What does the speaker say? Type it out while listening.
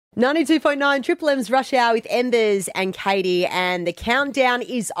92.9 Triple M's Rush Hour with Embers and Katie, and the countdown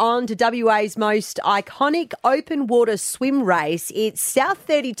is on to WA's most iconic open water swim race. It's South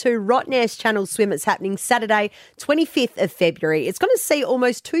 32 Rottnest Channel Swim. It's happening Saturday, 25th of February. It's going to see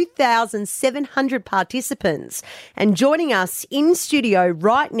almost 2,700 participants. And joining us in studio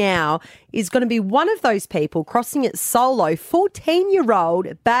right now is going to be one of those people crossing it solo,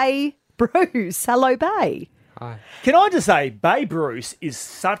 14-year-old Bay Bruce. Hello, Bay. Hi. Can I just say, Babe Bruce is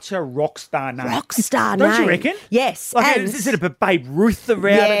such a rock star name. Rock star name. Don't you reckon? Yes. Like, and is it a Babe Ruth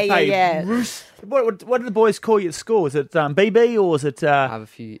around it? Babe Ruth? What do the boys call you at school? Is it BB or is it... I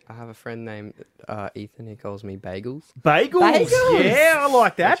have a friend named Ethan who calls me Bagels. Bagels? Yeah, I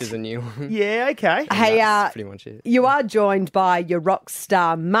like that. Which is a new one. Yeah, okay. Hey, That's pretty much it. You are joined by your rock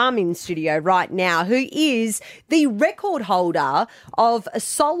star mum in studio right now, who is the record holder of a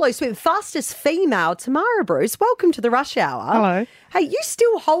solo swim, fastest female, Tamara Bruce. Welcome to the Rush Hour. Hello. Hey, you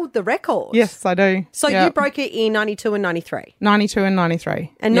still hold the record. Yes, I do. So Yep. you broke it in 92 and 93. 92 and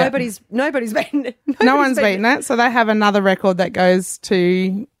 93. And Yep. nobody's been... No one's beaten it. So they have another record that goes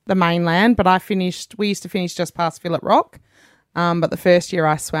to the mainland, but we used to finish just past Phillip Rock. But the first year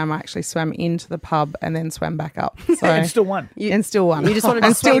I actually swam into the pub and then swam back up. So And still won. and still won. You just wanted to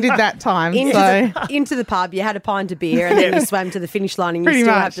and still swim did that time. into the pub, you had a pint of beer, and then you swam to the finish line, and you Pretty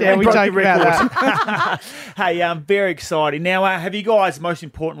still much, have to... yeah, we broke joke the about that. Hey, very exciting. Now, have you guys, most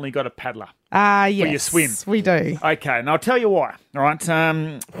importantly, got a paddler? Yes, your swim. we do. Okay, and I'll tell you why. All right,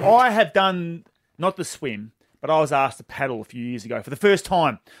 I have done, not the swim, but I was asked to paddle a few years ago for the first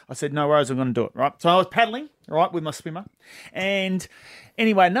time. I said, no worries, I'm going to do it, right? So I was paddling, right, with my swimmer. And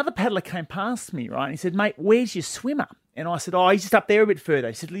anyway, another paddler came past me, right? And he said, mate, where's your swimmer? And I said, he's just up there a bit further.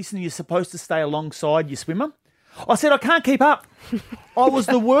 He said, listen, you're supposed to stay alongside your swimmer. I said, I can't keep up. I was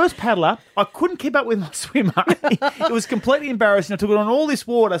the worst paddler. I couldn't keep up with my swimmer. It was completely embarrassing. I took it on all this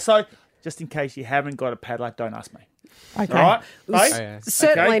water. So just in case you haven't got a paddler, don't ask me. Okay. All right? Okay.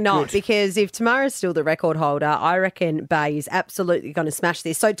 Certainly Okay, not, good. because if Tamara's still the record holder, I reckon Bay is absolutely going to smash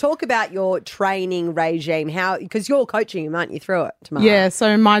this. So talk about your training regime, because you're coaching him, aren't you, through it, Tamara? Yeah,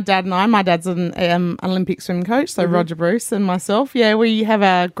 so my dad's an Olympic swim coach, so Roger Bruce and myself. Yeah, we have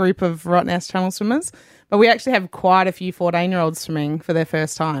a group of Rottnest Channel swimmers, but we actually have quite a few 14-year-olds swimming for their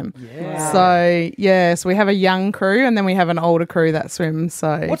first time. Yeah. So we have a young crew and then we have an older crew that swims.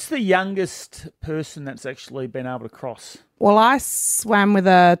 So What's the youngest person that's actually been able to cross? Well, I swam with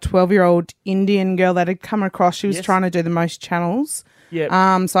a 12-year-old Indian girl that had come across. She was Yes. trying to do the most channels.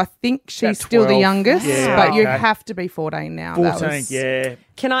 Yeah. So I think she's About still the 12. youngest, Yeah, but you okay. have to be 14 now. 14, yeah.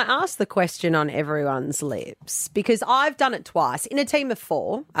 Can I ask the question on everyone's lips? Because I've done it twice in a team of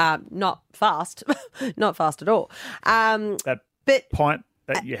four. Not fast, not fast at all. That But pint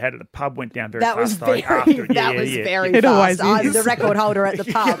that you had at the pub went down very that fast. was though, very, after it. that Yeah, was yeah. very It fast. always I'm is. the record holder at the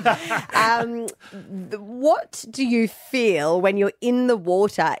pub. What do you feel when you're in the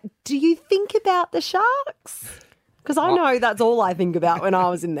water? Do you think about the sharks? Because I know that's all I think about when I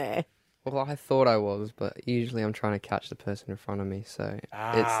was in there. Well, I thought I was, but usually I'm trying to catch the person in front of me, so it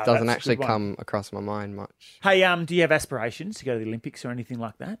that's doesn't a actually good one. come across my mind much. Hey, do you have aspirations to go to the Olympics or anything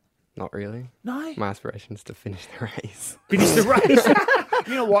like that? Not really. No. My aspiration is to finish the race. Finish the race.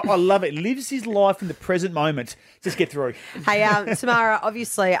 You know what? I love it. Lives his life in the present moment. Just get through. Hey, Tamara,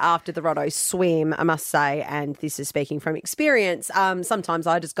 obviously after the Rotto swim, I must say, and this is speaking from experience, sometimes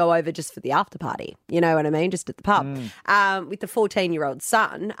I just go over just for the after party. You know what I mean? Just at the pub. With the 14-year-old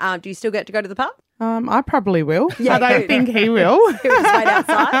son, do you still get to go to the pub? I probably will. Yeah, I don't good. think he will. He was wait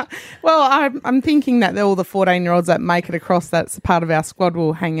outside. Well, I'm thinking that all the 14-year-olds that make it across that's part of our squad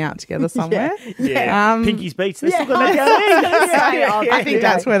will hang out together somewhere. Yeah. Pinky's Beats. They still got I that was gonna say, I think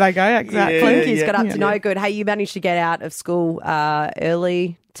that's where they go, exactly. Yeah. Pinky's got up to no good. Hey, you managed to get out of school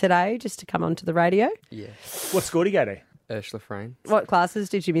early today just to come onto the radio. Yeah. What score do you go to? Ursula Frame. What classes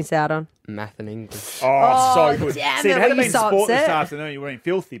did you miss out on? Math and English. Oh, so good. damn See, it, if it were had you been so sport this upset? afternoon, you would have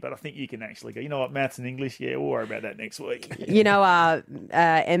been filthy, but I think you can actually go, you know what, maths and English, yeah, we'll worry about that next week. You know,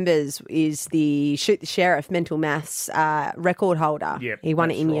 Embers is the Shoot the Sheriff mental maths record holder. Yep, he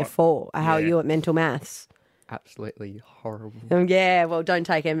won it that's in year right. 4. How are Yeah. you at mental maths? Absolutely horrible. Yeah, well, don't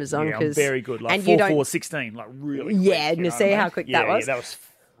take Embers on Yeah, I'm because very good. Like and you 4, don't. 4, 16, like really quick. Yeah, you and know you see what I how mean? quick Yeah, that was? Yeah, that was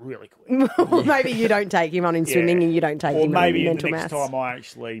really quick. Well, maybe you don't take him on in swimming, Yeah. and you don't take Or him maybe on the mental next maths. time I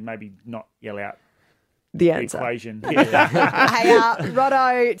actually maybe not yell out The the answer. equation. Yeah. Hey,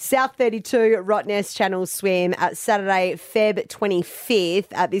 Rotto, South 32, Rottnest Channel Swim, Saturday, Feb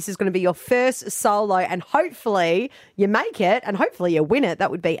 25th. This is going to be your first solo, and hopefully you make it, and hopefully you win it. That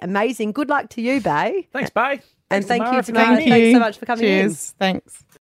would be amazing. Good luck to you, Bay. Thanks, Bay. And thank you, Tamara, for Tamara. coming in. Thanks so much for coming in. Cheers. Thanks.